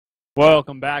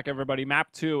Welcome back, everybody. Map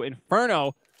 2,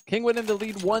 Inferno. Kinguin in the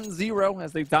lead 1-0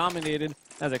 as they dominated,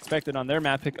 as expected, on their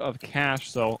map pick of Cash.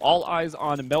 So all eyes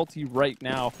on Melty right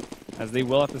now, as they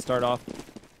will have to start off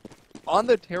on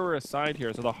the terrorist side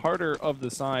here. So the harder of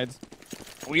the sides.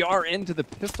 We are into the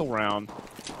pistol round.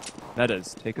 That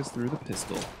is, take us through the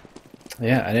pistol.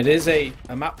 Yeah, and it is a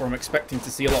map where I'm expecting to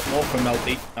see a lot more from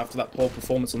Melty after that poor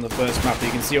performance on the first map.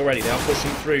 You can see already they are pushing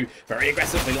through very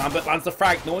aggressively. Lambert lands the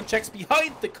frag. No one checks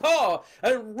behind the car.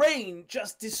 And Rain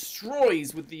just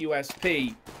destroys with the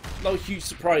USP. No huge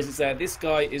surprises there. This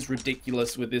guy is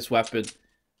ridiculous with this weapon.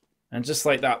 And just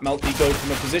like that, Melty goes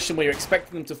from a position where you're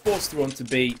expecting them to force through onto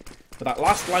B. But that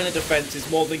last line of defense is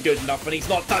more than good enough. And he's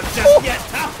not done just yet.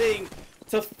 Tapping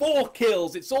to 4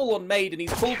 kills. It's all on Maid, and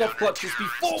he's pulled off clutches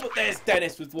before, but there's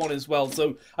Dennis with 1 as well.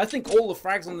 So I think all the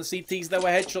frags on the CTs, there were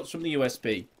headshots from the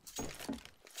USP.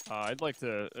 I'd like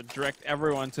to direct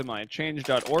everyone to my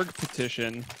change.org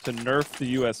petition to nerf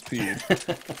the USP.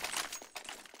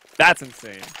 That's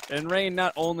insane. And Rain,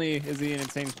 not only is he an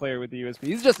insane player with the USP,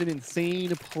 he's just an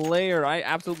insane player. I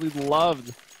absolutely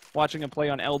loved watching him play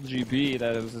on LGB.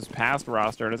 That was his past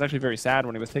roster, and it's actually very sad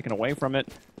when he was taken away from it.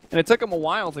 And it took him a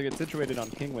while to get situated on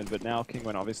Kinguin, but now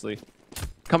Kinguin obviously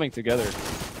coming together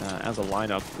as a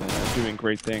lineup, doing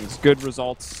great things. Good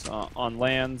results on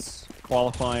lands,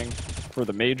 qualifying for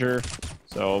the major.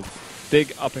 So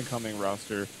big up-and-coming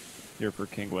roster here for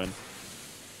Kinguin.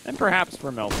 And perhaps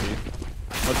for Melty.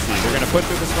 Let's see, they're going to put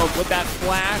through the smoke with that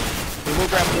flash. They will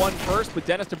grab 1 first, but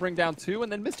Dennis to bring down 2,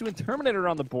 and then Misty and Terminator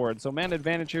on the board. So man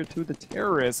advantage here to the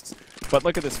terrorists. But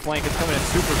look at this flank, it's coming in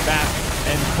super fast.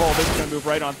 And Cole, this is going to move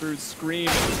right on through. Scream.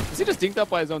 Is he just dinked up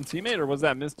by his own teammate, or was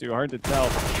that Misty? Hard to tell.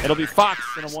 It'll be Fox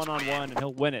in a one-on-one, and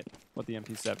he'll win it with the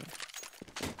MP7.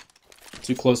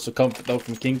 Too close to comfort though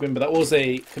from Kinguin, but that was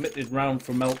a committed round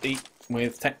from Melty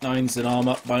with Tech 9s and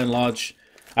armor by and large.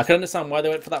 I can understand why they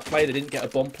went for that play. They didn't get a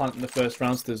bomb plant in the first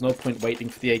round, so there's no point waiting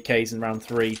for the AKs in round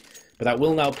 3. But that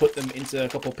will now put them into a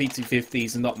couple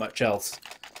P250s and not much else.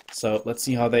 So let's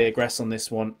see how they aggress on this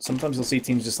one. Sometimes you'll see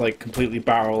teams just like completely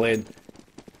barrel in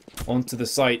onto the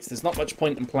sites. There's not much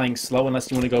point in playing slow unless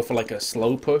you want to go for like a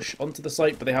slow push onto the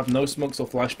site, but they have no smokes or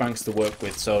flashbangs to work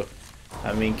with. So,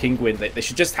 I mean, Kinguin, they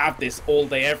should just have this all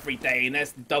day, every day. And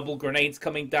there's double grenades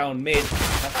coming down mid.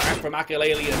 That's from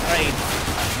Akaleli and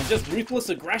Rain. And just ruthless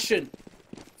aggression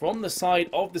from the side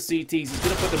of the CTs. He's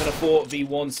going to put them in a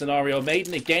 4v1 scenario.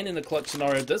 Maiden again in the clutch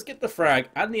scenario. Does get the frag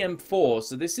and the M4.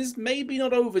 So this is maybe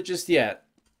not over just yet.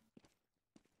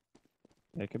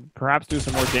 They could perhaps do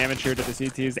some more damage here to the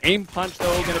CTs. Aim punch,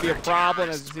 though, going to be a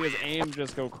problem as you see his aim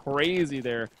just go crazy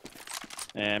there.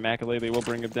 And Makaleli will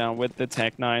bring him down with the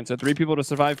Tech 9. So 3 people to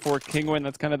survive for Kinguin.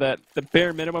 That's kind of the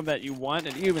bare minimum that you want.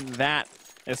 And even that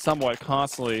is somewhat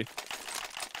costly.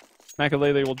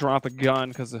 Makaleli will drop a gun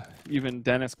because even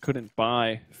Dennis couldn't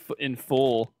buy in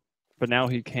full, but now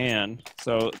he can.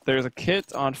 So there's a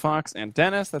kit on Fox and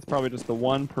Dennis. That's probably just the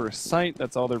 1 per site.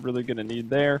 That's all they're really going to need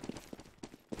there.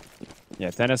 Yeah,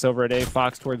 Dennis over at A,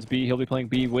 Fox towards B. He'll be playing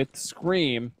B with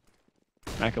Scream.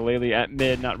 Makaleli at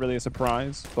mid, not really a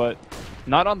surprise, but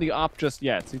not on the op just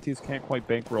yet. CTs can't quite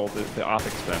bankroll the op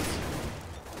expense.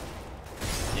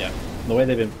 Yeah, the way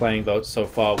they've been playing though so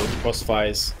far with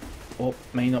crossfires, well,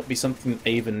 may not be something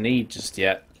they even need just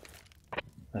yet.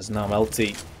 As now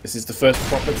Melty, this is the first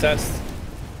proper test.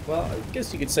 Well, I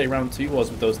guess you could say round 2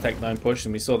 was with those Tech 9 push,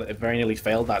 and we saw that it very nearly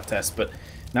failed that test. But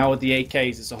now with the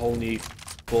AKs, it's a whole new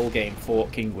ball game for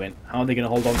Kinguin. How are they going to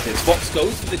hold on to this? Fox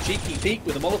goes for the cheeky peek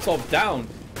with a Molotov down.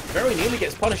 Very nearly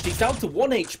gets punished. He's down to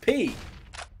 1 HP.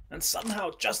 And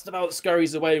somehow just about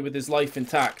scurries away with his life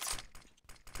intact.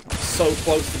 So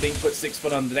close to being put 6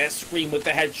 foot under there. Scream with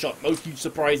the headshot. No huge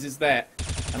surprises there.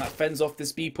 And that fends off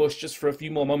this B push just for a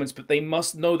few more moments. But they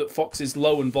must know that Fox is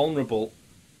low and vulnerable.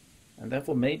 And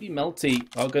therefore maybe Melty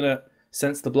are going to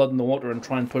sense the blood in the water and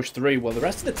try and push through. Well, the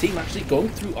rest of the team actually going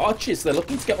through arches. They're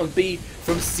looking to get on B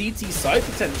from CT side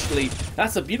potentially.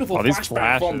 That's a beautiful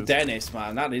flashback from Dennis,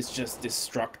 man. That is just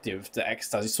destructive to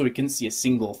Ecstasy. So we can see a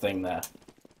single thing there.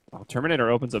 Oh,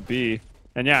 Terminator opens a B.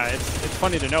 And yeah, it's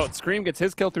funny to note. Scream gets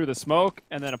his kill through the smoke,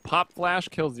 and then a pop flash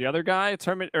kills the other guy.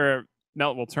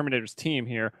 Terminator's team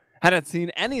here hadn't seen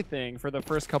anything for the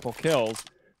first couple kills.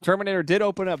 Terminator did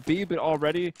open up B, but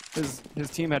already his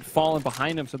team had fallen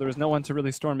behind him, so there was no one to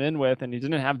really storm in with, and he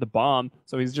didn't have the bomb,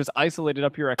 so he's just isolated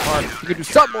up here at car. He could do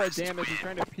some more damage. He's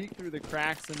trying to peek through the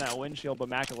cracks in that windshield, but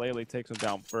Makaleli takes him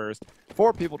down first.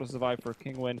 4 people to survive for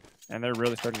Kinguin, and they're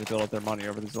really starting to build up their money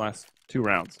over these last 2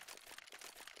 rounds.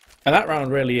 And that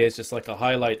round really is just like a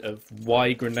highlight of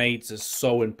why grenades are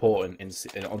so important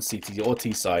on CT or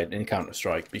T side in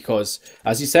Counter-Strike. Because,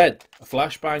 as you said, a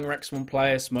flashbang wrecks one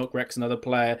player, smoke wrecks another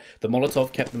player, the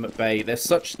Molotov kept them at bay. They're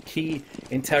such key,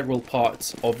 integral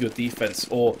parts of your defense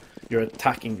or your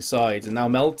attacking sides. And now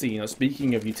Melty, you know,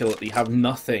 speaking of utility, have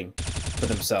nothing for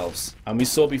themselves. And we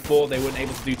saw before they weren't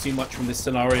able to do too much from this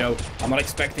scenario. I'm not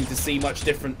expecting to see much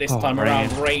different this time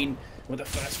around. Rain with the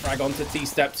first frag onto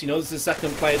T-steps. You know, there's a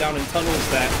second player down in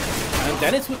tunnels there. And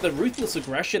then it's with the ruthless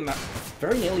aggression that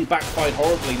very nearly backfired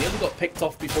horribly. Nearly got picked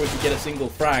off before he could get a single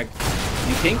frag.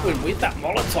 And Kinguin with that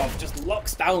Molotov just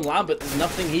locks down Lambert. There's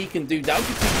nothing he can do. Down to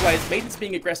 2 players. Maidens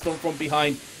being aggressed on from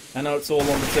behind. And now it's all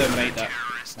on the Terminator.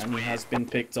 And he has been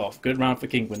picked off. Good round for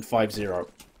Kinguin, 5-0.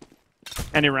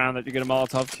 Any round that you get a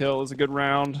Molotov kill is a good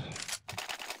round.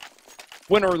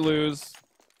 Win or lose.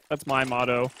 That's my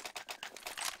motto.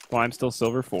 Well, I'm still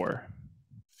silver 4.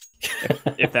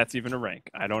 if that's even a rank.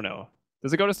 I don't know.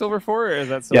 Does it go to silver 4 or is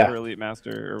that silver elite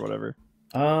master or whatever?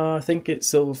 I think it's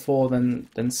silver 4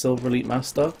 then silver elite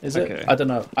master. Is it? Okay. I don't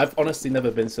know. I've honestly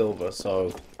never been silver,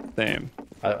 so Same.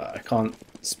 I can't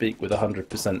speak with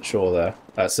 100% sure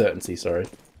there. Certainty, sorry.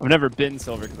 I've never been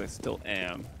silver because I still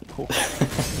am. Cool.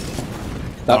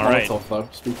 That All right. Molotov though.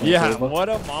 Speaking Yeah, of silver. what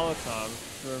a Molotov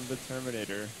from the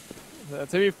Terminator.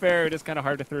 To be fair, it is kind of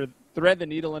hard to thread the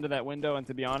needle into that window, and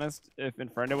to be honest, if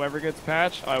Inferno ever gets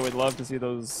patched, I would love to see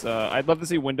those, I'd love to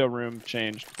see window room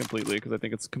changed completely, because I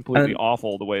think it's completely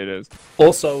awful the way it is.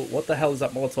 Also, what the hell is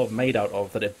that Molotov made out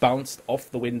of, that it bounced off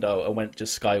the window and went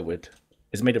just skyward?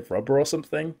 Is it made of rubber or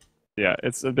something? Yeah,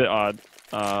 it's a bit odd.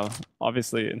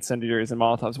 Obviously, incendiaries and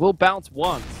Molotovs will bounce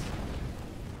once.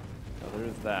 So there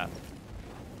is that.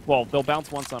 Well, they'll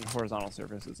bounce once on horizontal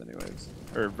surfaces anyways.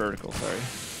 Or vertical, sorry.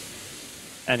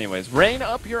 Anyways, Rain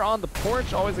up here on the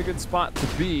porch. Always a good spot to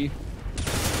be.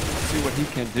 Let's see what he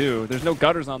can do. There's no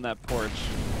gutters on that porch.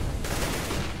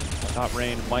 I thought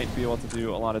Rain might be able to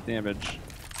do a lot of damage.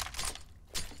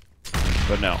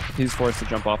 But no, he's forced to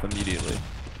jump off immediately.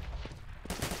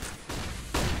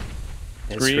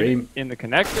 Scream in the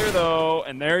connector, though,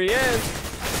 and there he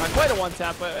is. Not quite a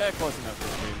one-tap, but close enough for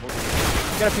Scream.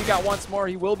 We'll gonna peek out once more.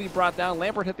 He will be brought down.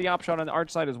 Lampert hit the op shot on the arch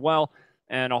side as well,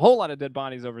 and a whole lot of dead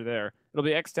bodies over there. It'll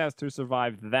be Xtaz to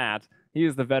survive that. He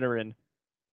is the veteran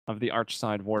of the arch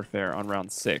side warfare on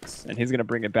round 6, and he's gonna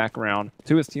bring it back around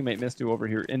to his teammate Mistu over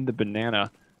here in the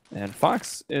banana. And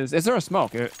Fox is there a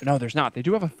smoke? No, there's not. They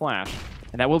do have a flash,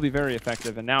 and that will be very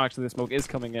effective. And now actually the smoke is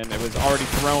coming in. It was already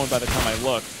thrown by the time I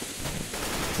looked.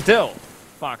 Still,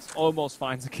 Fox almost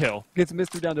finds a kill. Gets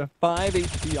Mister down to 5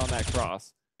 HP on that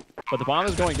cross. But the bomb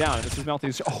is going down, and this is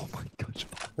Melty's... Oh my gosh,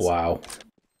 Fox. Wow.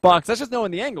 Fox, that's just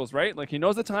knowing the angles, right? Like, he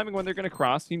knows the timing when they're going to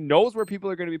cross. He knows where people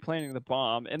are going to be planting the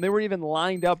bomb, and they were even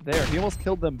lined up there. He almost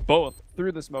killed them both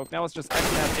through the smoke. Now it's just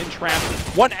Xtaz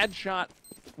entrapped. One edge shot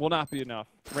will not be enough.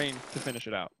 Rain to finish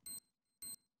it out.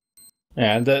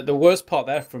 Yeah, and the worst part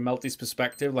there from Melty's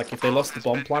perspective, like if they lost the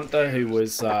bomb planter who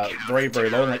was very, very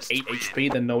low, like 8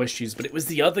 HP, then no issues. But it was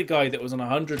the other guy that was on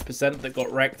 100% that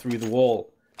got wrecked through the wall.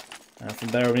 From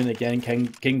there on in again,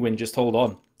 Kinguin just hold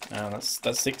on. That's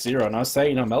 6-0. And I was saying,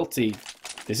 you know, Melty,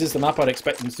 this is the map I'd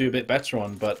expect them to do a bit better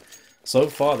on, but so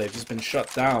far they've just been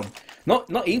shut down.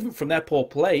 Not even from their poor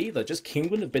play either, just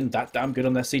Kinguin have been that damn good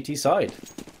on their CT side.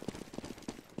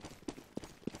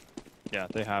 Yeah,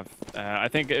 they have. I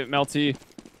think Melty,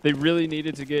 they really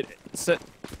needed to get set,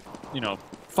 you know,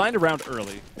 find a round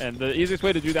early. And the easiest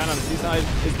way to do that on the C side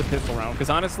is the pistol round. Because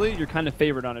honestly, you're kind of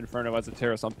favored on Inferno as a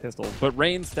terrorist on pistols. But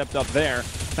Rain stepped up there,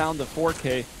 found the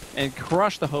 4K, and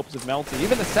crushed the hopes of Melty.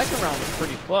 Even the second round was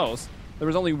pretty close. There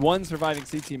was only one surviving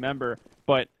CT member,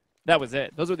 but that was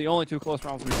it. Those were the only 2 close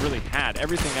rounds we really had.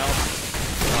 Everything else,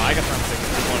 I guess round 6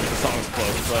 is one of the songs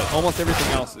close, but almost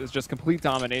everything else is just complete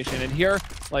domination. And here,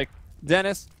 like,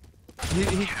 Dennis,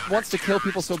 he wants to kill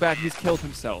people so bad he's killed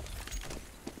himself.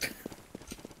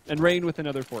 And Rain with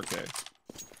another 4K.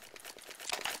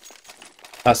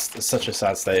 That's such a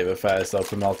sad state of affairs though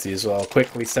for Melty as well.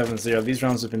 Quickly 7-0. These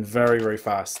rounds have been very, very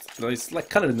fast. It's like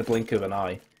kind of in the blink of an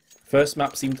eye. First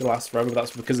map seemed to last forever, but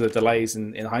that's because of the delays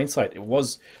in hindsight. It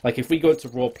was, like if we go into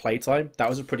raw playtime, that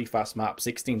was a pretty fast map,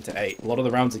 16-8. A lot of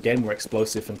the rounds again were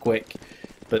explosive and quick.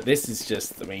 But this is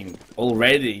just, I mean,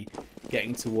 already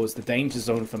getting towards the danger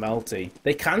zone for Melty.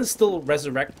 They can still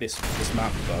resurrect this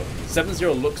map though.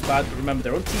 7-0 looks bad, but remember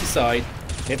they're on T side.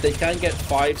 If they can get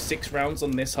 5-6 rounds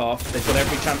on this half, they've got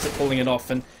every chance of pulling it off.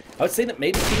 And I would say that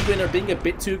maybe Kinguin are being a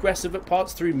bit too aggressive at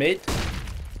parts through mid.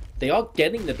 They are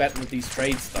getting the better of these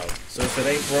trades though. So if it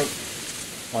ain't broke,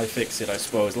 why fix it, I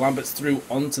suppose. Lambert's through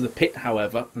onto the pit,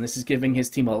 however, and this is giving his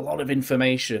team a lot of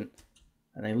information.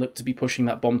 And they look to be pushing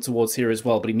that bomb towards here as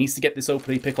well. But he needs to get this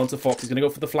opening pick onto Fox. He's going to go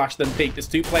for the flash, then peek. There's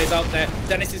two players out there.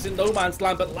 Dennis is in no man's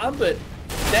land, but Lambert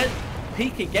then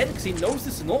peek again because he knows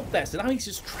there's an ult there. So now he's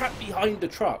just trapped behind the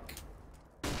truck.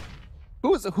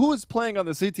 Who is playing on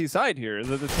the CT side here? Is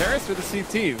it the Terrace or the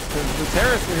CTs? Because the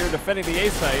Terrace are here defending the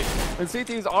A site, and CT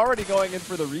is already going in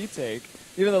for the retake.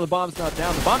 Even though the bomb's not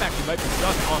down, the bomb actually might be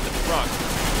stuck on the truck.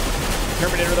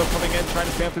 Terminator, though, coming in, trying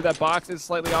to spam through that box, is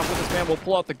slightly off with the spam. Will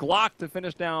pull out the Glock to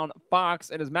finish down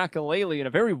Fox and his Makalele in a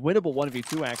very winnable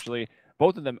 1v2, actually.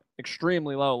 Both of them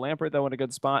extremely low. Lampert, though, in a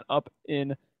good spot up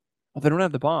in... Oh, they don't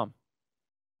have the bomb.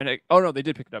 Oh, no, they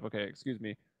did pick it up. Okay, excuse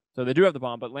me. So they do have the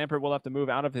bomb, but Lampert will have to move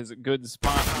out of his good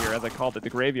spot here, as I called it, the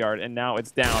graveyard, and now it's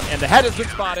down. And the head has been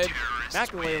spotted.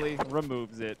 Makalele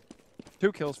removes it.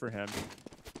 2 kills for him.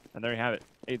 And there you have it,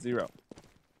 8-0.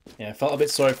 Yeah, I felt a bit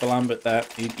sorry for Lambert there.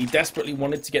 He desperately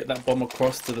wanted to get that bomb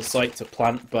across to the site to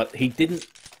plant, but he didn't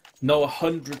know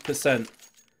 100%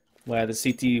 where the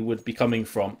CT would be coming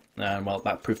from. And, well,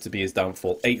 that proved to be his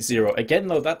downfall. 8-0. Again,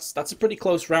 though, that's a pretty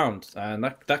close round, and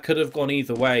that could have gone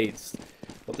either way. It's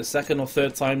the second or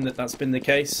third time that's been the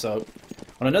case. So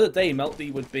on another day,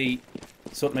 Melty would be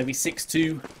sort of maybe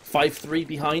 6-2, 5-3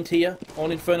 behind here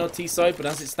on Inferno T side, but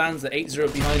as it stands, at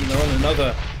 8-0 behind, they're on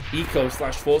another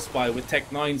Eco/Force Buy with Tech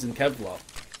 9s and Kevlar.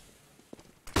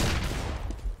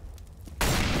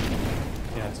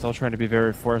 Yeah, still trying to be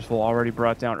very forceful, already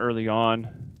brought down early on.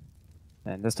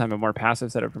 And this time a more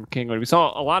passive setup from Kinguin. We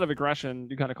saw a lot of aggression.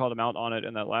 You kind of called him out on it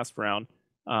in that last round.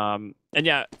 And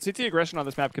yeah, CT aggression on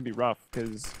this map can be rough,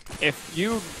 because if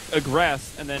you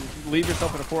aggress and then leave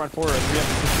yourself in a 4-on-4 or a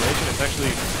 3-on-3 situation, it's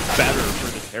actually better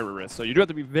for the terrorists. So you do have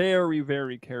to be very,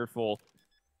 very careful.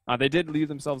 They did leave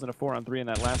themselves in a 4-on-3 in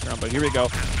that last round, but here we go.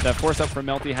 That force up from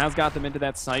Melty has got them into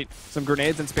that site. Some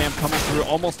grenades and spam coming through,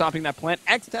 almost stopping that plant.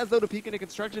 X-Taz, though, to peek into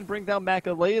construction, bring down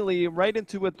Makalele right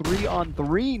into a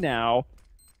 3-on-3 now.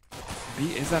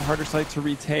 B is that harder site to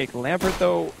retake. Lampert,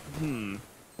 though,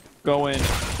 going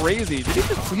crazy. Did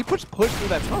he push through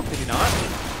that smoke, did he not?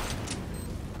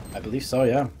 I believe so,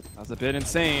 yeah. That was a bit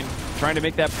insane. Trying to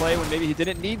make that play when maybe he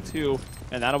didn't need to,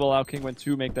 and that'll allow Kinguin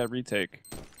to make that retake.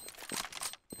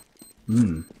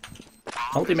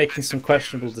 Melty making some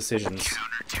questionable decisions.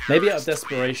 Maybe out of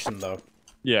desperation, though.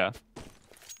 Yeah.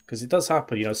 Because it does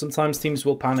happen, you know. Sometimes teams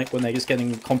will panic when they're just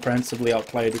getting comprehensively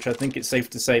outplayed, which I think it's safe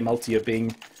to say Melty are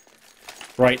being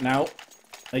right now.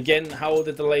 Again, how are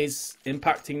the delays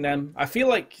impacting them? I feel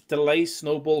like delays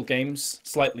snowball games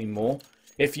slightly more.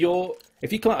 If you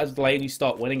come out of a delay and you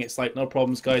start winning, it's like, no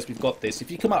problems, guys, we've got this. If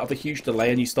you come out of a huge delay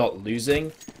and you start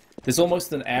losing, there's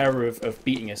almost an air of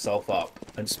beating yourself up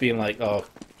and just being like, oh,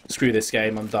 screw this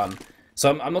game, I'm done.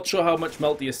 So I'm not sure how much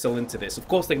Melty is still into this. Of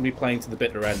course, they can be playing to the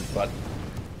bitter end, but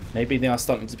maybe they are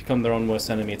starting to become their own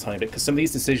worst enemy a tiny bit, because some of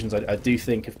these decisions I do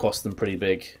think have cost them pretty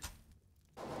big.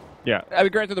 Yeah, I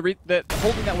mean, granted, the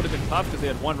holding that would have been tough because they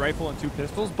had 1 rifle and 2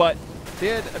 pistols, but they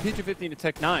had a P250 and a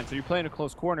Tech 9, so you're playing a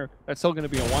close corner. That's still going to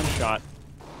be a 1-shot,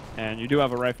 and you do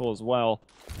have a rifle as well.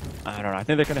 I don't know. I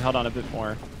think they could have held on a bit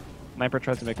more. Lampert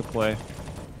tries to make a play.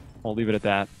 We'll leave it at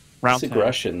that. Round 10.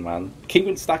 Aggression, man.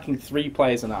 Kinguin stacking 3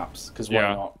 players and apps, because why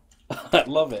not? I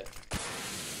love it.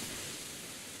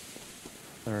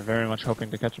 They're very much hoping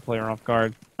to catch a player off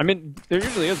guard. I mean, there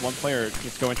usually is one player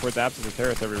just going towards apps as a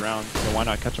terrorist every round, so why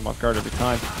not catch him off guard every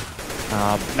time?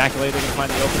 Makalele can find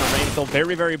the opener. Rain still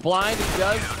very, very blind. He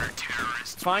does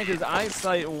find his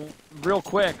eyesight real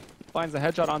quick. Finds a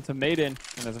headshot onto Maiden,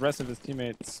 and as the rest of his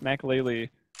teammates, Makalele...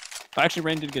 Actually,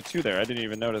 Rain did get 2 there. I didn't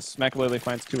even notice. Makalele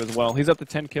finds 2 as well. He's up to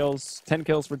 10 kills. 10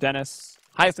 kills for Dennis.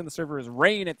 Highest in the server is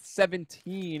Rain at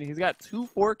 17. He's got 2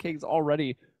 4Ks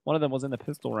already. One of them was in the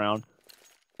pistol round.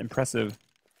 Impressive.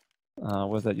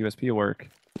 Was that USP work?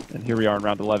 And here we are in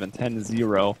round 11,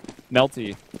 10-0.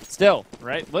 Melty, still,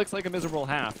 right? Looks like a miserable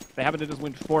half. They happen to just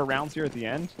win 4 rounds here at the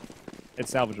end.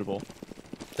 It's salvageable.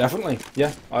 Definitely,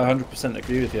 yeah. I 100%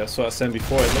 agree with you. That's what I was saying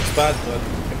before. It looks bad, but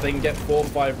if they can get 4 or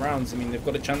 5 rounds, I mean, they've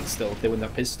got a chance still if they win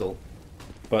that pistol.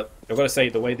 But I've got to say,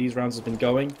 the way these rounds have been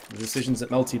going, the decisions that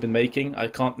Melty have been making, I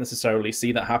can't necessarily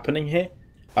see that happening here.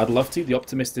 I'd love to. The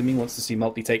optimist in me wants to see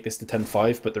Melty take this to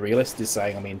 10-5, but the realist is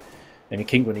saying, I mean,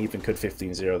 Kinguin even could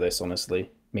 15-0 this, honestly. I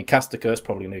mean, Cast the Curse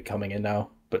probably knew coming in now,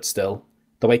 but still.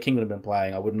 The way Kinguin have been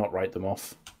playing, I would not write them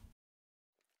off.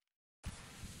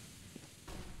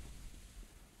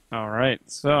 All right,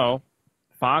 so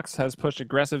Fox has pushed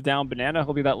aggressive down Banana.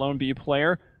 He'll be that lone B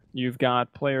player. You've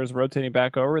got players rotating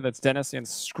back over. That's Dennis and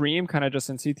Scream, kind of just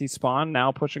in CT spawn,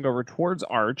 now pushing over towards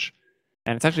Arch.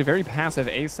 And it's actually a very passive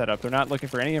A setup. They're not looking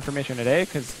for any information at A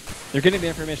because they're getting the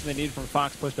information they need from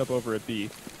Fox pushed up over at B.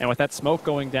 And with that smoke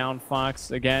going down,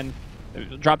 Fox, again,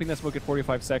 Dropping that smoke at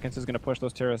 45 seconds is going to push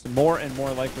those terrorists more and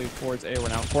more likely towards A. We're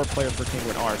now 4 players for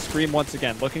Kinguin R. Scream once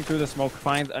again, looking through the smoke,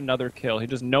 finds another kill. He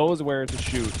just knows where to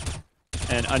shoot.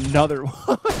 And another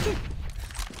one.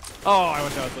 Oh, I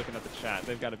wish I was looking at the chat.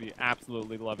 They've got to be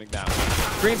absolutely loving that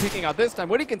one. Scream peeking out this time.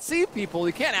 When he can see people,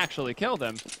 he can't actually kill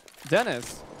them.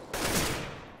 Dennis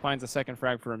finds a second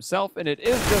frag for himself, and it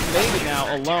is just Maybe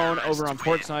now alone over on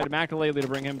port side. Makalele to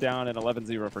bring him down at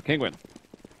 11-0 for Kinguin.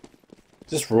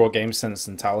 Just raw game sense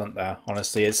and talent there,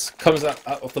 honestly. It comes out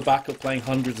off the back of playing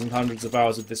hundreds and hundreds of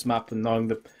hours of this map and knowing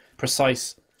the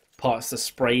precise parts to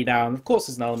spray down. Of course,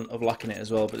 there's an element of luck in it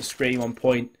as well, but the Scream on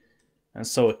point, and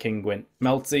so are Kinguin.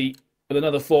 Melty, with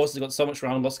another force, they've got so much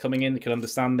round loss coming in, they can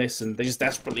understand this, and they just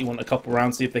desperately want a couple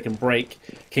rounds, see if they can break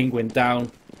Kinguin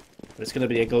down. But it's going to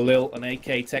be a Galil, an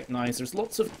AK, Tech 9s. There's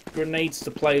lots of grenades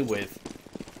to play with.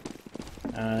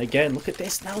 Again, look at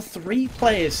this now. 3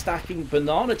 players stacking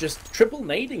Banana, just triple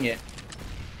nading it.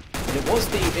 And it was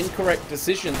the incorrect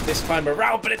decision this time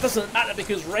around, but it doesn't matter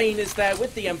because Rain is there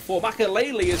with the M4.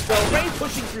 Makalele as well. Rain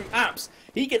pushing through apps.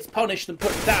 He gets punished and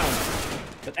put down.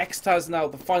 But Xtaz now,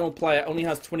 the final player, only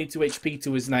has 22 HP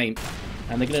to his name.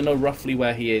 And they're going to know roughly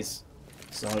where he is.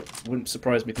 So it wouldn't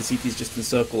surprise me if the CTs just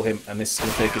encircle him and this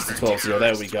will take us to 12-0.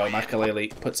 There we go. Makalele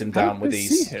puts him down with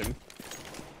ease. See him?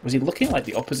 Was he looking like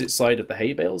the opposite side of the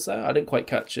hay bales there? I didn't quite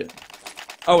catch it.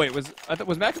 Oh wait, was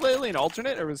Makalele an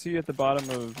alternate, or was he at the bottom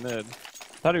of mid?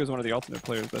 I thought he was one of the alternate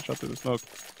players that shot through the smoke.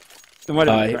 There might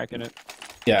have been a crack in it.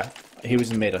 Yeah, he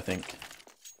was in mid, I think.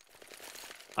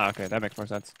 Ah, okay, that makes more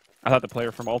sense. I thought the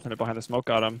player from alternate behind the smoke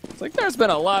got him. It's like, there's been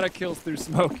a lot of kills through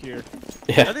smoke here.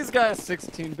 Yeah. Are these guys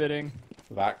 16-bitting?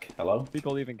 Vac, hello?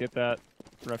 People even get that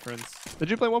reference. Did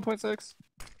you play 1.6?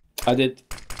 I did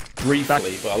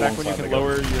briefly, but a long back when you time can ago.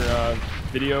 lower your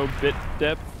video bit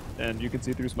depth and you can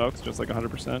see through smokes just like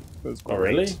 100%. Oh,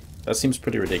 really? That seems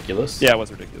pretty ridiculous. Yeah, it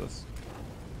was ridiculous.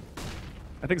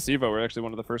 I think CEVO were actually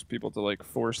one of the first people to like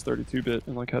force 32-bit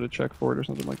and like how to check for it or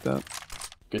something like that.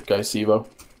 Good guy, CEVO.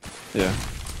 Yeah.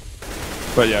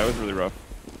 But yeah, it was really rough.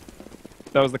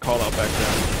 That was the call out back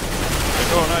then.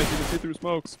 Like, oh nice, you can see through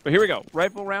smokes. But here we go.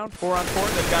 Rifle round, 4 on 4.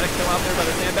 They've got a kill out there by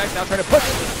the sandbags. Now trying to push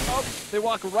into the smoke. They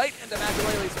walk right into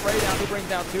Makalele, spray down. He brings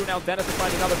down 2. Now Dennis will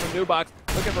find another from Newbox.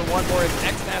 Looking for one more. As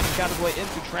Xtaz has got his way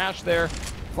into trash there.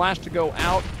 Flash to go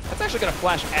out. That's actually going to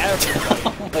flash everybody.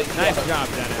 Oh nice job,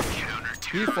 Dennis.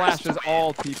 He flashes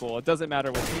all people. It doesn't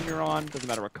matter what team you're on. Doesn't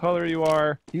matter what color you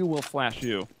are. He will flash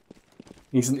you.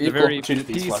 He's an The equal very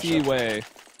opportunity PC flasher. way.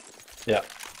 Yeah.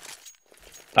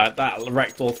 That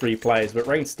wrecked all 3 players, but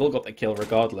Rain still got the kill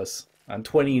regardless. And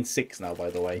 20-6 now, by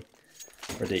the way.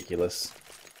 Ridiculous.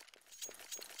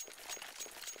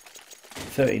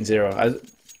 13-0.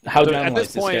 How do you At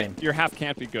analyze this point, game? your half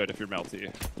can't be good if you're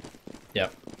Melty. Yeah.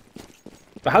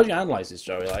 But how do you analyze this,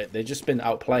 Joey? Like, they've just been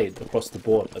outplayed across the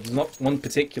board. There's not one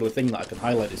particular thing that I can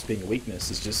highlight as being a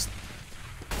weakness. It's just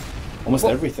almost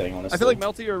everything, honestly. I feel like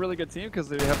Melty are a really good team because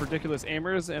they have ridiculous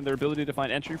aimers and their ability to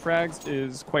find entry frags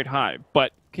is quite high.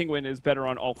 But Kinguin is better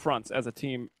on all fronts as a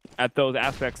team at those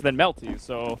aspects than Melty.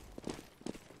 So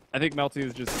I think Melty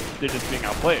is they're just being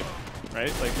outplayed,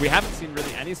 right? Like we haven't seen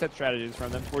really any set strategies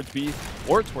from them towards B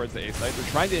or towards the A side.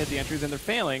 They're trying to hit the entries and they're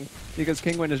failing because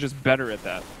Kinguin is just better at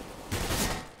that.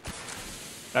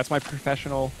 That's my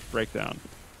professional breakdown.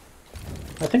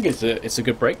 I think it's a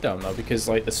good breakdown though, because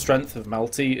like the strength of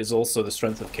Melty is also the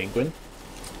strength of Kinguin.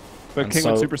 But And Kinguin's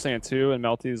so- Super Saiyan 2 and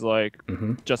Melty's like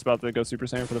just about to go Super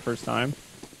Saiyan for the first time.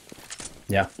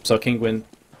 Yeah, so Kinguin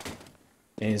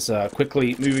is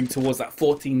quickly moving towards that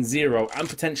 14-0 and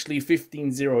potentially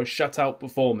 15-0 shutout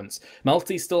performance.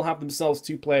 Melty still have themselves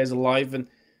 2 players alive, and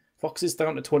Fox is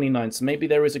down to 29, so maybe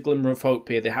there is a glimmer of hope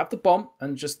here. They have the bomb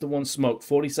and just the one smoke.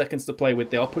 40 seconds to play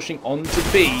with. They are pushing on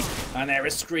to B, and there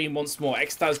is Scream once more.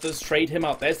 Xtaz does trade him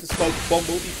out. There's the smoke. Bomb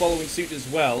will be following suit as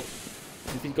well.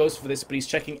 If he goes for this, but he's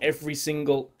checking every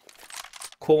single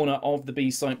corner of the B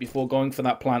site before going for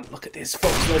that plant. Look at this.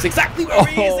 Fox knows exactly where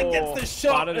he is and gets the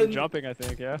shot. Spotted him And... jumping, I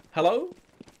think, yeah. Hello?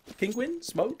 Kinguin?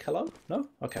 Smoke? Hello? No?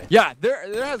 Okay. Yeah,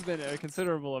 there has been a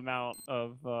considerable amount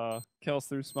of kills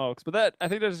through smokes, but that I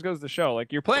think that just goes to show,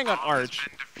 like, you're playing on Arch,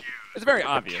 it's very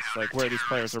obvious, like, where these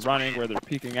players are running, where they're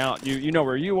peeking out. You know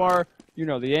where you are, you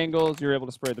know the angles, you're able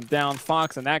to spray them down.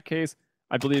 Fox, in that case,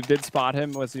 I believe did spot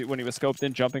him when he was scoped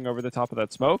in, jumping over the top of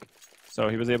that smoke. So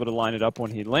he was able to line it up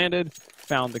when he landed,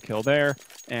 found the kill there,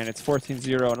 and it's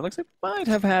 14-0, and it looks like it might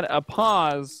have had a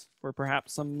pause for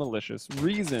perhaps some malicious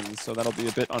reasons, so that'll be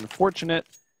a bit unfortunate.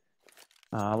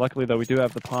 Luckily, though, we do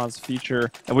have the pause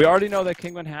feature, and we already know that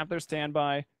Kinguin have their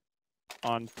standby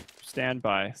on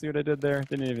standby. See what I did there?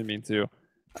 Didn't even mean to.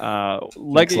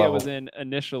 Legia was in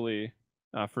initially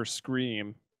for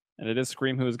Scream, and it is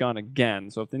Scream who has gone again.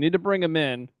 So if they need to bring him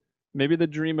in, maybe the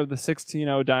dream of the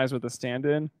 16-0 dies with the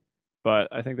stand-in, but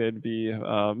I think they'd be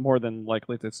more than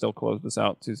likely to still close this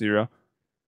out 2-0.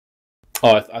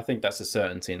 Oh, I think that's a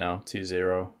certainty now,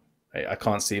 2-0. I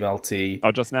can't see Melty.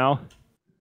 Oh, just now?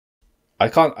 I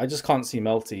just can't see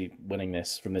Melty winning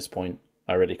this from this point.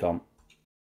 I really can't.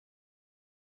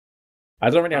 I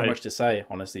don't really have much to say,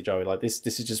 honestly, Joey. Like this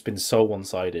has just been so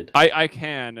one-sided. I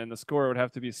can, and the score would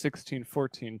have to be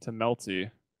 16-14 to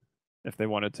Melty if they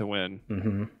wanted to win.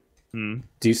 Mm-hmm.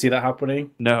 Do you see that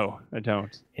happening? No, I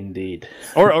don't. Indeed.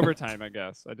 Or overtime, I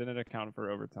guess. I didn't account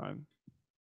for overtime.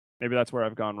 Maybe that's where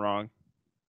I've gone wrong.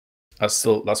 That's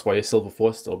why you're Silver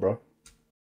 4 still, bro.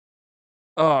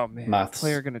 Oh man, Maths.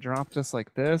 Player gonna drop just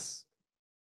like this?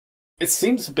 It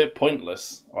seems a bit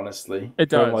pointless, honestly. It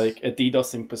does. From like a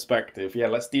DDoSing perspective. Yeah,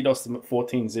 let's DDoS them at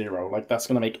 14-0. Like that's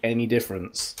gonna make any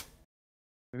difference.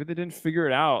 Maybe they didn't figure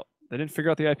it out. They didn't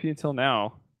figure out the IP until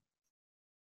now.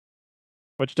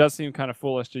 Which does seem kind of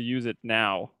foolish to use it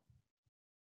now.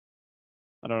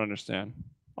 I don't understand.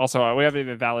 Also, we haven't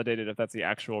even validated if that's the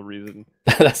actual reason.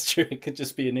 That's true. It could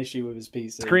just be an issue with his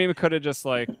PC. Scream could have just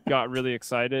like got really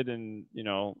excited and, you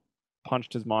know,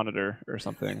 punched his monitor or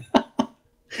something.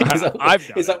 Is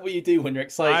that what you do when you're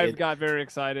excited? I've got very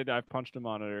excited. I've punched a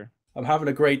monitor. I'm having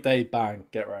a great day. Bang.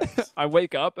 Get right. I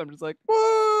wake up. I'm just like,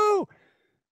 woo!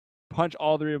 Punch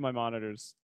all 3 of my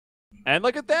monitors. And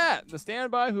look at that. The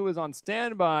standby who was on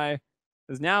standby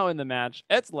is now in the match.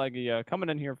 It's Legia coming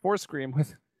in here for Scream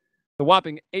with the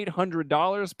whopping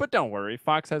 $800. But don't worry.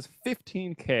 Fox has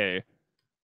 15K.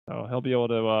 So he'll be able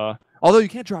to... Although you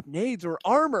can't drop nades or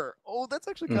armor. Oh, that's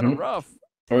actually kind of rough.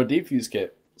 Or a defuse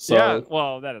kit. So... Yeah,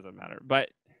 well, that doesn't matter. But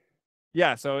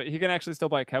yeah, so he can actually still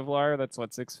buy Kevlar. That's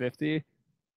what, $650?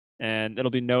 And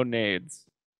it'll be no nades.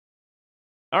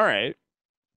 All right.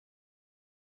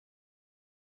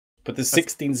 But the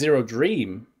 16-0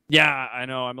 dream. Yeah, I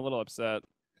know. I'm a little upset.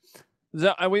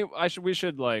 We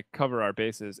should like cover our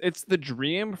bases. It's the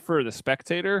dream for the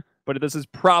spectator, but this is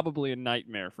probably a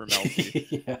nightmare for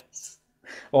Melty. Yes.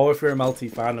 Or if you're a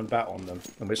Melty fan and bet on them,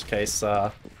 in which case,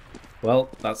 well,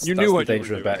 that's the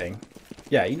danger of betting.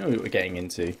 Yeah, you know what we're getting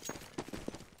into.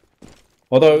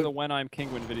 Although the When I'm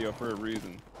Kinguin video for a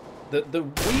reason. The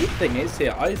weird thing is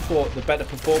here, I thought the better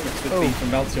performance would be from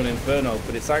Melty on Inferno,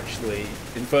 but it's actually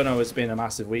Inferno has been a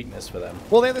massive weakness for them.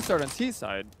 Well, they have to start on T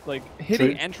side. Like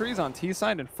hitting entries on T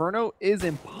side Inferno is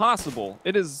impossible.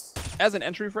 It is, as an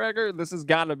entry fragger, this has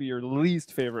got to be your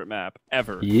least favorite map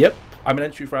ever. Yep, I'm an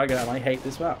entry fragger and I hate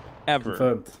this map.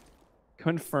 Ever.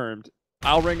 Confirmed.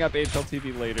 I'll ring up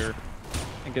HLTV later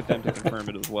and get them to confirm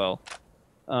it as well.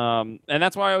 And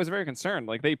that's why I was very concerned.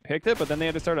 Like, they picked it, but then they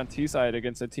had to start on T-side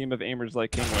against a team of aimers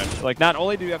like Kinguin. Like, not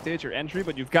only do you have to hit your entry,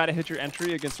 but you've got to hit your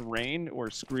entry against Rain or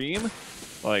Scream.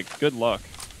 Like, good luck.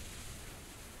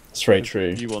 That's very true.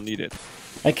 You will need it.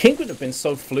 And Kinguin have been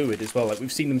so fluid as well. Like,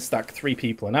 we've seen them stack 3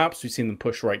 people in apps. We've seen them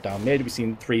push right down mid. We've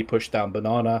seen 3 push down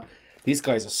banana. These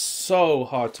guys are so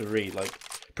hard to read. Like,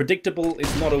 predictable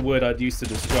is not a word I'd use to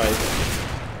describe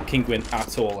Kinguin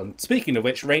at all. And speaking of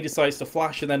which, Rain decides to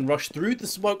flash and then rush through the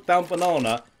smoke down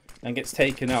banana and gets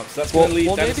taken out. So that's going to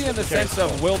leave Dennis. Maybe in the sense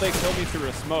of, will they kill me through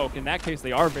a smoke? In that case,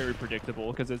 they are very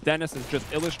predictable, because as Dennis has just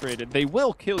illustrated, they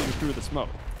will kill you through the smoke.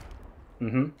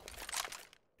 That's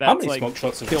how many like smoke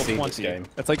shots have we seen this game?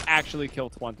 That's like actually kill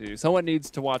 20. Someone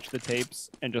needs to watch the tapes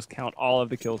and just count all of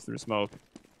the kills through smoke.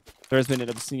 There's been an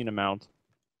obscene amount.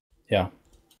 Yeah.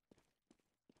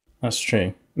 That's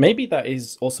true. Maybe that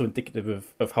is also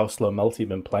indicative of how slow Melty have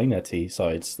been playing their T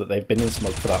sides, that they've been in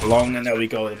smoke for that long, and there we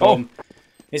go.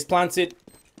 It's planted,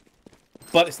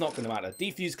 but it's not going to matter.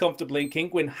 Defuse comfortably, and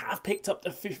Kinguin have picked up the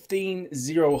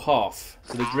 15-0 half,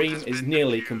 so the dream is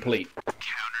nearly complete.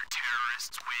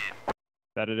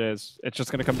 That it is. It's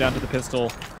just going to come down to the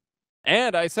pistol.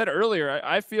 And I said earlier,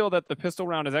 I feel that the pistol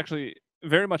round is actually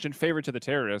very much in favor to the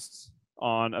terrorists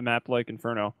on a map like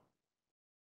Inferno.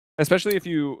 Especially if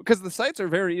you, because the sites are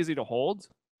very easy to hold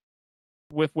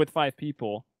with 5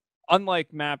 people.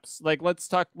 Unlike maps, like let's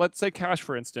say Cash,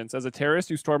 for instance. As a terrorist,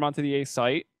 you storm onto the A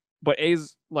site, but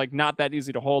A's like not that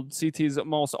easy to hold. CTs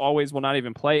almost always will not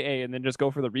even play A and then just go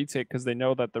for the retake because they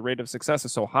know that the rate of success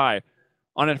is so high.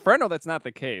 On Inferno, that's not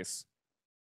the case.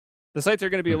 The sites are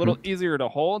going to be a little easier to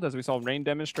hold, as we saw Rain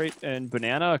demonstrate in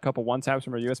Banana. A couple one-taps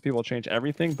from our USP will change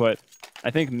everything, but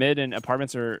I think mid and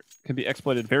apartments can be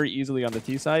exploited very easily on the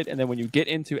T side. And then when you get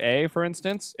into A, for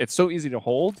instance, it's so easy to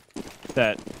hold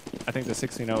that I think the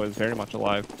 16-0 is very much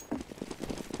alive.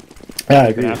 Yeah, I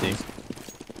agree with you.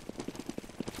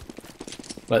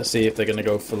 Let's see if they're going to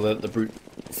go for the brute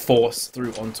force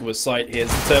through onto a site. Here's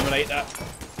the Terminator.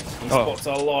 He spots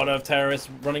a lot of terrorists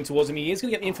running towards him. He is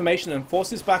going to get the information and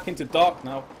forces back into dark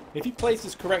now. If he plays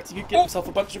this correct, he could get himself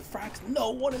a bunch of frags.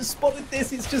 No one has spotted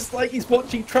this. It's just like he's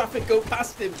watching traffic go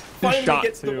past him. Finally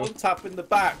gets the one tap in the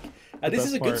back. And this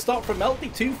is a good start from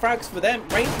Melty. 2 frags for them.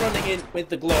 Rain's running in with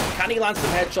the Glock. Can he land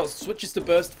some headshots? Switches to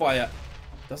burst fire.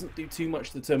 Doesn't do too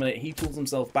much to terminate. He pulls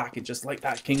himself back, and just like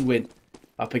that, Kinguin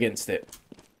up against it.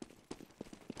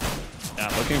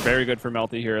 Yeah, looking very good for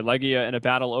Melty here. Legia in a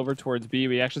battle over towards B.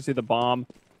 We actually see the bomb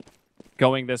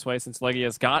going this way since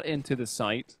Legia's got into the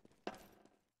site.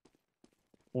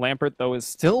 Lampert, though, is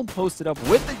still posted up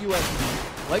with the USB.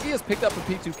 Legia's picked up a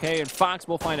P2K, and Fox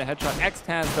will find a headshot.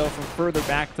 X-Taz, though, from further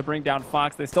back to bring down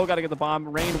Fox. They still got to get the bomb.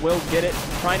 Rain will get it,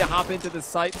 trying to hop into the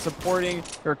site, supporting,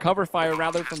 or cover fire,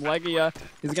 rather, from Legia.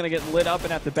 He's going to get lit up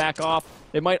and have to back off.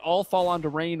 It might all fall onto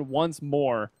Rain once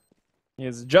more. He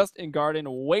is just in garden,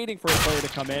 waiting for a player to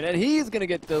come in, and he's going to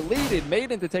get deleted.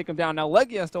 Maiden to take him down. Now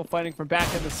Legia still fighting from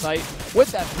back in the site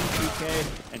with that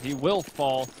P2K, and he will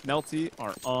fall. Melty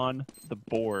are on the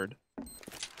board.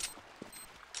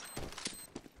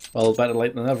 Well, better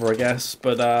late than never, I guess.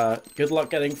 But good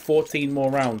luck getting 14 more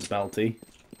rounds, Melty.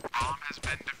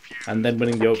 And then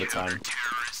winning the overtime.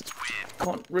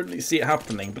 Can't really see it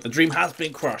happening, but the dream has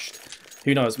been crushed.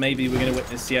 Who knows, maybe we're going to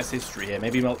witness CS history here.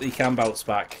 Maybe Melty can bounce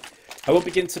back. I won't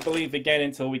begin to believe again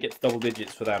until we get to double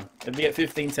digits for them. If we get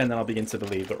 15-10, then I'll begin to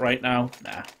believe. But right now,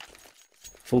 nah.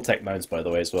 Full tech 9s, by the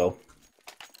way, as well.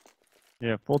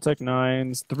 Yeah, full tech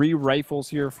 9s. 3 rifles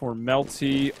here for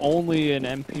Melty. Only an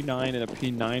MP9 and a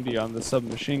P90 on the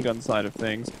submachine gun side of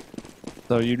things.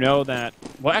 So you know that...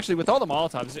 Well, actually, with all the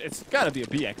Molotovs, it's got to be a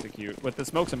B execute. With the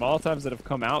smokes and Molotovs that have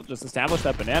come out, just establish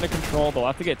that banana control. They'll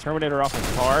have to get Terminator off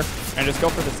his car and just go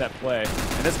for the set play.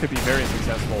 And this could be very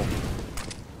successful.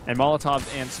 And Molotovs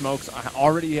and smokes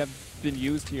already have been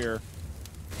used here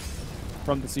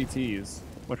from the CTs,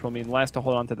 which will mean less to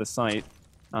hold on to the site.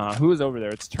 Who is over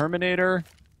there? It's Terminator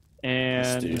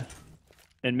and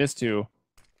Mistu.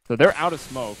 So they're out of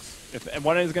smokes. If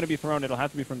one is going to be thrown, it'll have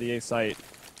to be from the A site.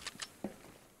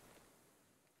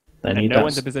 And no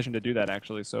one's in position to do that,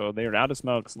 actually. So they are out of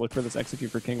smokes. Look for this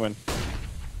execute for Kinguin.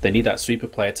 They need that sweeper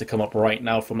player to come up right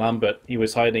now from Lambert. He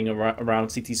was hiding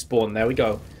around CT spawn. There we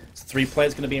go. So 3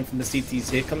 players going to be in from the CTs.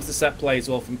 Here comes the set play as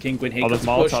well from Kinguin. Here comes the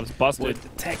push busted. With the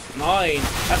Tech 9.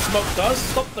 That smoke does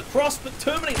stop the cross, but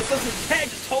Terminator doesn't care.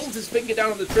 Just holds his finger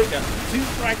down on the trigger. 2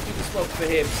 frags through the smoke for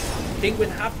him. Kinguin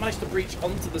have managed to breach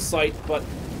onto the site, but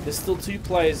there's still 2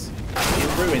 players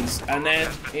in ruins. And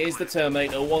then here's the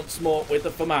Terminator once more with the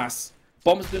FAMAS.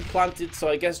 Bomb's been planted, so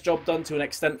I guess job done to an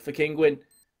extent for Kinguin.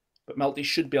 But Melty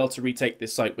should be able to retake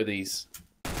this site with ease.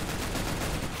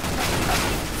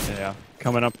 Yeah,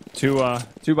 coming up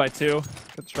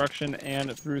 2x2 construction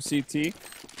and through CT,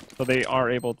 so they are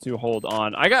able to hold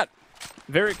on. I got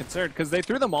very concerned because they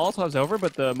threw the Molotovs over,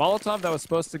 but the Molotov that was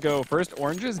supposed to go first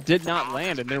oranges did not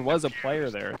land, and there was a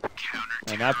player there,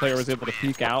 and that player was able to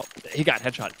peek out. He got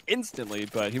headshot instantly,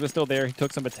 but he was still there. He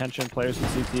took some attention. Players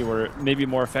from CT were maybe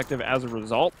more effective as a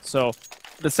result, so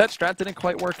the set strat didn't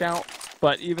quite work out.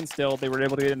 But even still, they were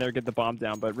able to get in there, get the bomb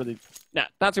down. But really,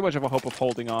 not too much of a hope of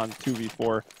holding on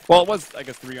 2v4. Well, it was, I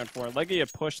guess, 3-on-4.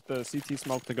 Legia pushed the CT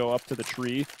smoke to go up to the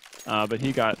tree, but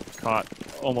he got caught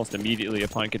almost immediately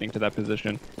upon getting to that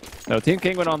position. So Team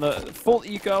Kinguin on the full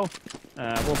eco.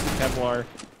 We'll see Kevlar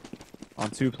on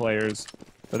 2 players.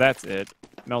 So that's it.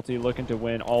 Melty looking to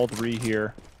win all 3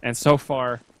 here. And so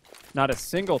far, not a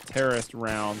single terrorist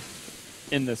round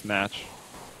in this match.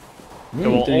 It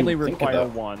will only require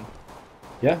 1.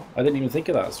 Yeah, I didn't even think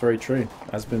of that. It's very true.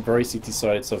 It has been very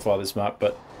CT-sided so far this map,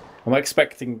 but I'm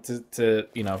expecting to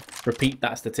you know, repeat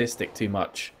that statistic too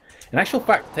much. In actual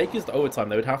fact, take us to overtime,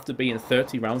 they would have to be in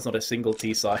 30 rounds, not a single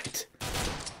T-side.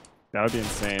 That would be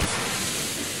insane.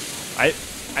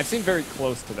 I've seen very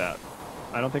close to that.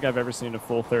 I don't think I've ever seen a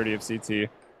full 30 of CT.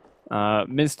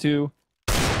 Miz2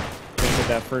 get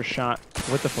that first shot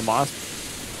with the FAMAS.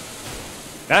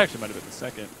 That actually might have been the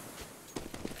second.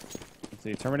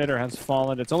 See, Terminator has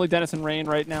fallen. It's only Dennis and Rain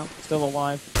right now, still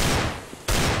alive.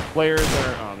 Players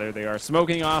are, oh, there they are,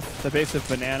 smoking off the base of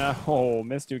Banana. Oh,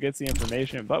 Mistu gets the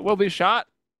information, but will be shot.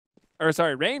 Or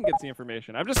sorry, Rain gets the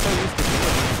information. I'm just so used to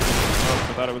oh,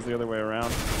 I thought it was the other way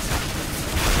around.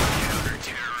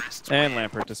 And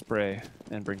Lampert to spray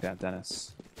and bring down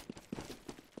Dennis.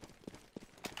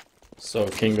 So,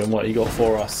 Kinguin, what you got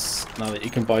for us now that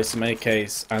you can buy some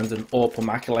AKs and an AWP or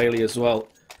Makalele as well?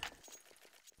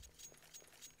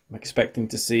 I'm expecting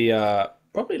to see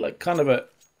probably like kind of a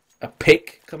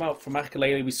pick come out from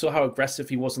Makalele. We saw how aggressive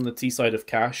he was on the T side of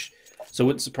Cash, so it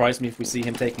wouldn't surprise me if we see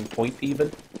him taking point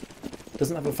even.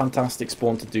 Doesn't have a fantastic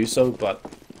spawn to do so, but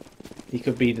He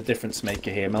could be the difference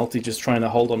maker here. Melty just trying to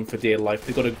hold on for dear life.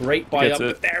 They've got a great buy up,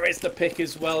 but there is the pick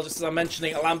as well. Just as I'm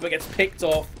mentioning, Lambert gets picked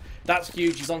off. That's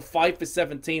huge. He's on 5 for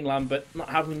 17, Lambert. Not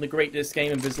having the greatest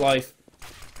game of his life.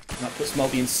 And that puts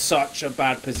Melty in such a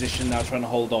bad position now, trying to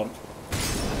hold on.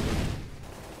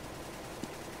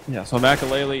 Yeah, so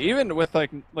Makalele, even with,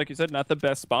 like you said, not the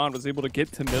best spawn, was able to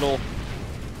get to middle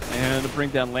and bring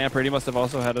down Lampert. He must have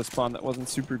also had a spawn that wasn't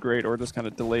super great or just kind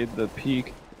of delayed the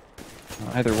peak.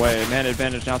 Either way, man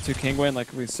advantage now to Kinguin.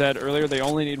 Like we said earlier, they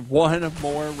only need one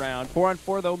more round.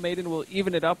 4-on-4, though, Maiden will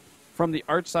even it up from the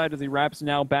Arch side as he wraps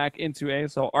now back into A.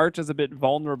 So Arch is a bit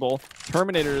vulnerable.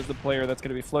 Terminator is the player that's going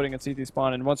to be floating at CT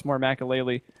spawn. And once more,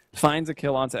 Makalele finds a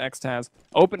kill onto Xtaz,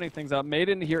 opening things up.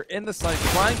 Maiden here in the site,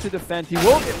 trying to defend. He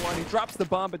will get one. He drops the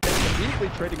bomb, but then immediately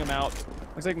trading him out.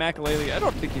 Looks like Makalele, I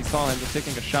don't think he saw him, just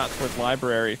taking a shot towards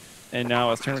Library. And now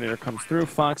as Terminator comes through,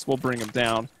 Fox will bring him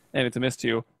down. And it's a miss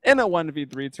two in a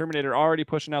 1v3. Terminator already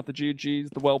pushing out the GGs,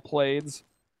 the well-playeds.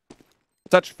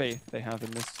 Such faith they have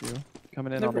in this two.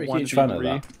 Coming in on the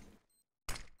 1v3.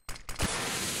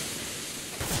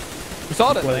 We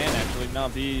saw it at LAN, actually.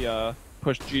 Navi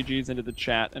pushed GGs into the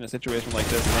chat in a situation like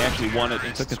this, and they actually won it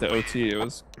and took it to OT. It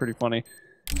was pretty funny.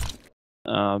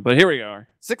 But here we are.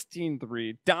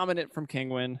 16-3. Dominant from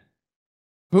Kinguin.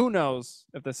 Who knows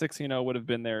if the 16-0 would have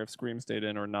been there if Scream stayed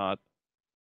in or not.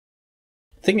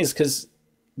 Thing is, because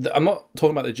I'm not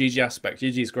talking about the GG aspect.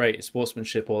 GG is great, it's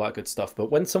sportsmanship, all that good stuff. But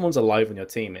when someone's alive on your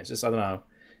team, it's just, I don't know,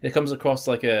 it comes across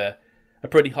like a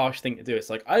pretty harsh thing to do.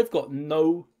 It's like, I've got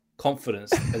no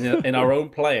confidence in our own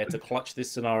player to clutch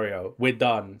this scenario. We're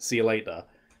done. See you later.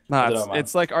 Nah,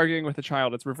 it's like arguing with a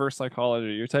child. It's reverse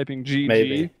psychology. You're typing GG.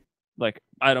 Maybe. Like,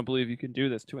 I don't believe you can do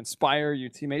this, to inspire your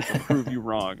teammates and prove you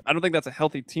wrong. I don't think that's a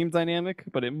healthy team dynamic,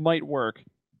 but it might work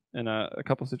in a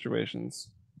couple situations.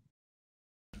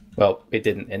 Well, it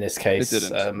didn't in this case. It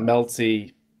didn't.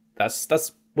 Melty,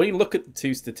 that's when you look at the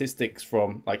two statistics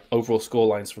from like overall score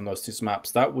lines from those two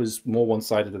maps, that was more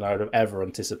one-sided than I would have ever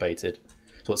anticipated.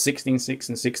 So it's 16-6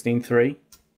 and 16-3?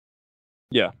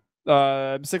 Yeah.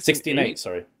 16-8,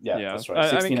 sorry. Yeah, that's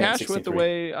right. I mean, Cash went the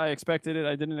way I expected it.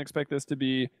 I didn't expect this to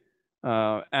be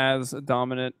as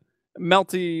dominant.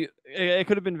 Melty, it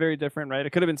could have been very different, right?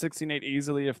 It could have been 16-8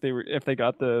 easily if they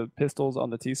got the pistols on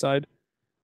the T side.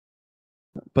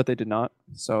 But they did not,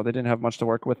 so they didn't have much to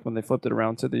work with when they flipped it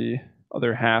around to the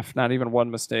other half. Not even one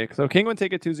mistake. So Kinguin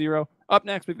take it 2-0. Up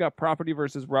next, we've got Property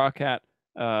versus Rawcat.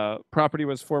 Property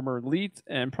was former Elite,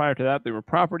 and prior to that, they were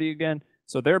Property again.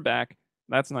 So they're back.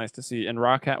 That's nice to see. And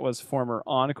Rawcat was former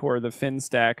Encore, the Fin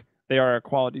stack. They are a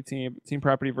quality team. Team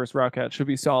Property versus Rawcat should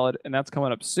be solid, and that's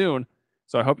coming up soon.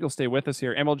 So I hope you'll stay with us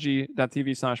here.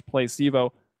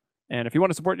 MLG.tv/playcevo. And if you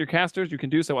want to support your casters, you can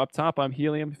do so up top. I'm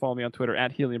Helium. Follow me on Twitter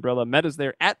at Heliumbrella. Meta's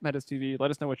there at Metas TV.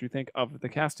 Let us know what you think of the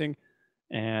casting.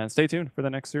 And stay tuned for the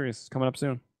next series. It's coming up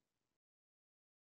soon.